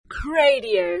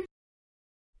Radio.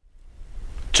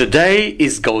 Today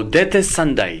is Gaudete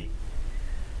Sunday,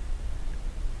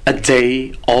 a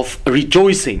day of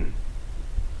rejoicing.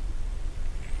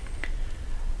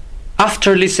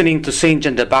 After listening to Saint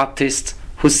John the Baptist,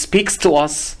 who speaks to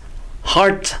us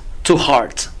heart to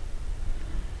heart,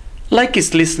 like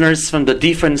his listeners from the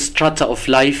different strata of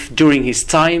life during his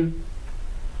time,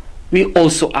 we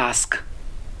also ask,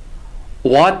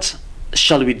 what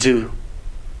shall we do?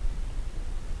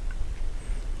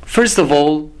 First of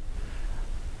all,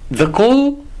 the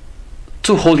call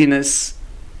to holiness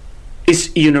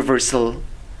is universal,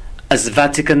 as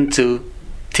Vatican II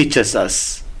teaches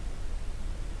us.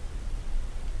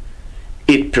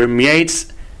 It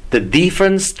permeates the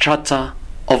different strata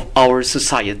of our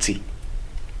society.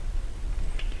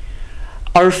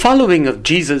 Our following of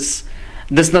Jesus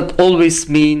does not always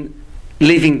mean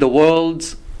leaving the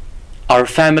world, our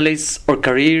families or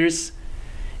careers,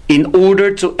 in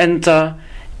order to enter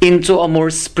into a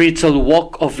more spiritual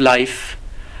walk of life,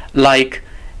 like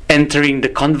entering the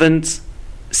convent,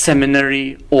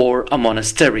 seminary, or a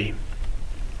monastery.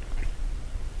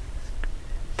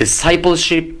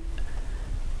 Discipleship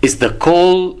is the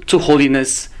call to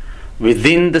holiness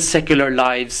within the secular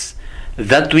lives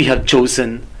that we have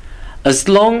chosen, as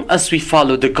long as we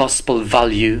follow the gospel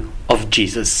value of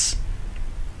Jesus.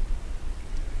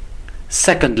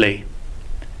 Secondly,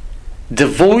 the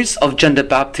voice of John the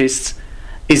Baptist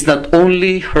is not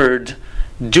only heard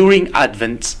during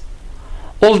Advent,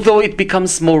 although it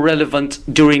becomes more relevant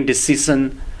during the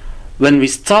season when we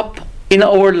stop in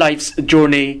our life's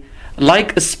journey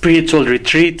like a spiritual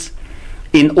retreat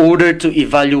in order to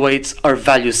evaluate our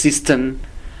value system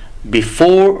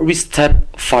before we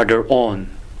step further on.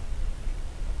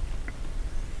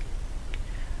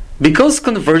 Because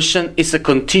conversion is a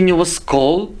continuous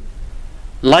call,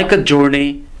 like a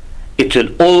journey, it will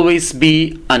always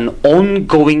be an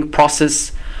ongoing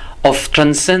process of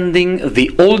transcending the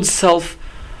old self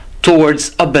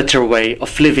towards a better way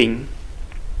of living.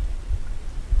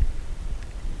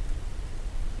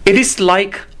 It is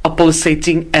like a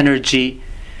pulsating energy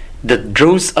that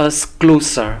draws us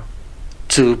closer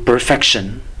to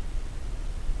perfection.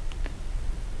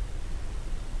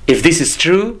 If this is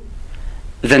true,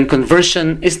 then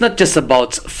conversion is not just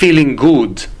about feeling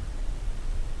good,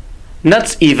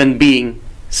 not even being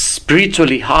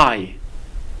spiritually high,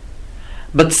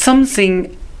 but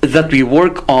something that we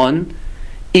work on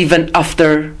even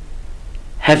after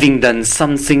having done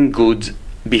something good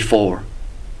before.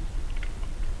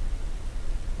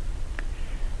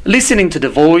 Listening to the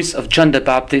voice of John the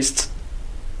Baptist,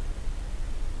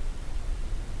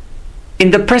 in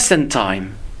the present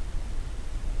time,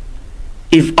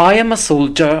 if I am a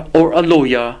soldier or a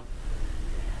lawyer,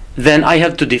 then I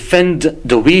have to defend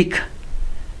the weak,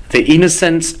 the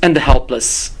innocent, and the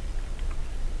helpless.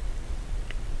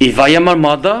 If I am a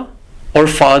mother or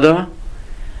father,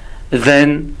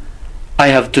 then I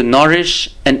have to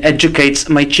nourish and educate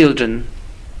my children.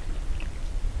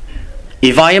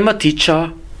 If I am a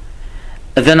teacher,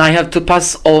 then I have to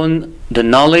pass on the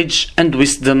knowledge and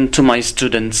wisdom to my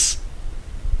students.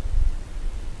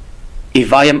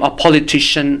 If I am a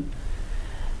politician,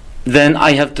 then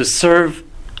I have to serve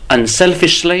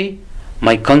unselfishly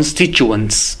my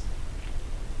constituents.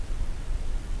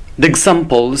 The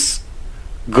examples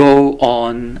go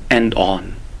on and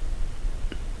on.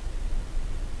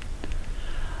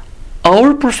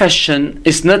 Our profession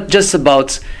is not just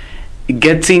about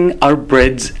getting our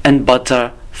bread and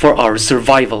butter for our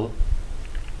survival,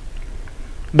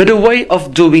 but a way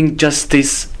of doing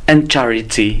justice and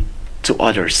charity to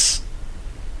others.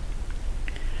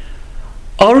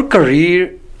 Our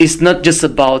career is not just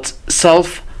about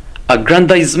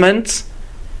self-aggrandizement,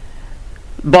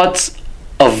 but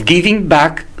of giving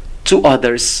back to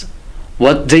others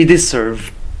what they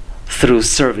deserve through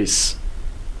service.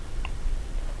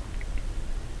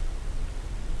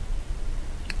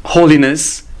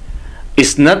 Holiness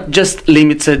is not just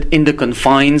limited in the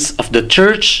confines of the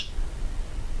church,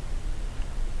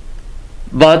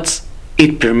 but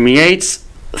it permeates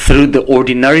through the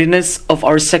ordinariness of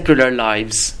our secular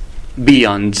lives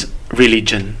beyond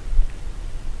religion.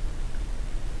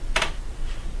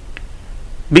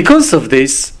 Because of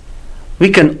this, we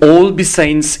can all be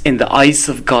saints in the eyes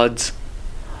of God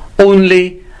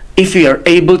only if we are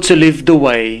able to live the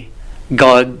way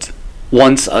God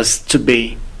wants us to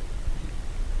be.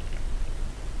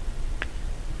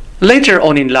 Later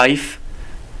on in life,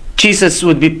 Jesus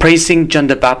would be praising John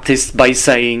the Baptist by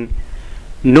saying,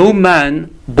 "No man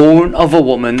born of a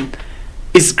woman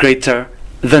is greater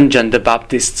than John the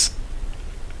Baptist."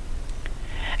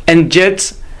 And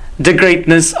yet, the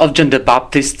greatness of John the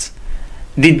Baptist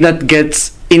did not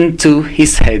get into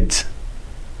his head.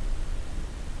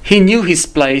 He knew his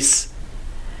place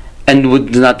and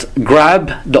would not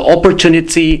grab the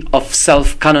opportunity of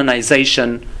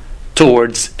self-canonization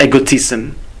towards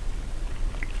egotism.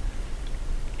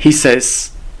 He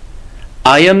says,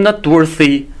 "I am not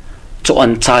worthy to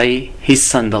untie his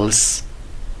sandals."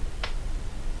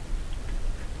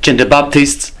 John the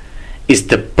Baptist is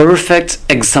the perfect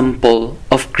example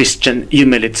of Christian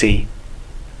humility,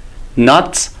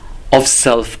 not of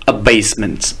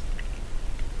self-abasement.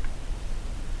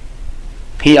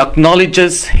 He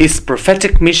acknowledges his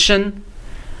prophetic mission,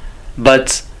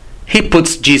 but he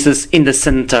puts Jesus in the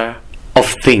center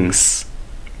of things.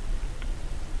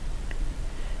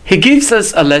 He gives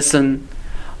us a lesson,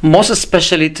 most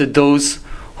especially to those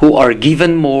who are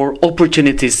given more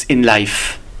opportunities in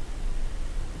life,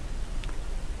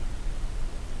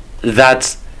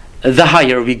 that the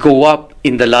higher we go up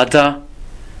in the ladder,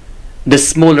 the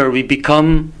smaller we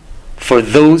become for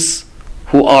those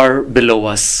who are below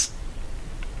us.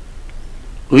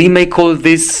 We may call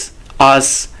this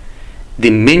as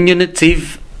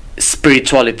diminutive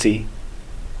spirituality.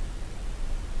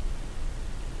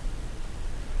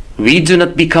 We do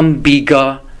not become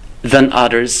bigger than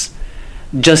others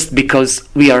just because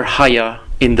we are higher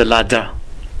in the ladder.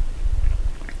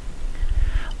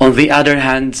 On the other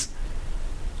hand,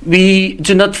 we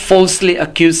do not falsely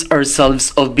accuse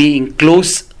ourselves of being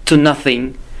close to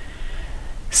nothing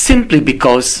simply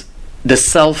because the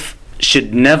self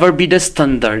should never be the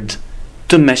standard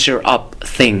to measure up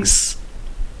things.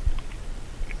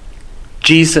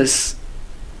 Jesus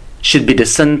should be the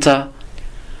center,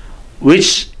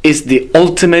 which is the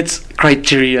ultimate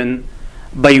criterion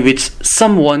by which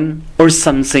someone or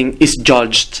something is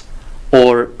judged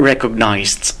or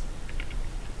recognized.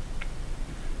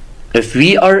 If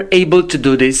we are able to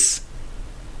do this,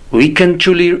 we can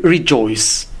truly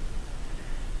rejoice,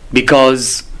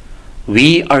 because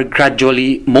we are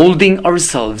gradually molding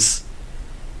ourselves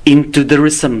into the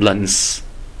resemblance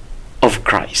of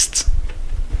Christ.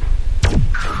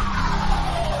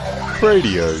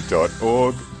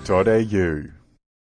 Radio.org.au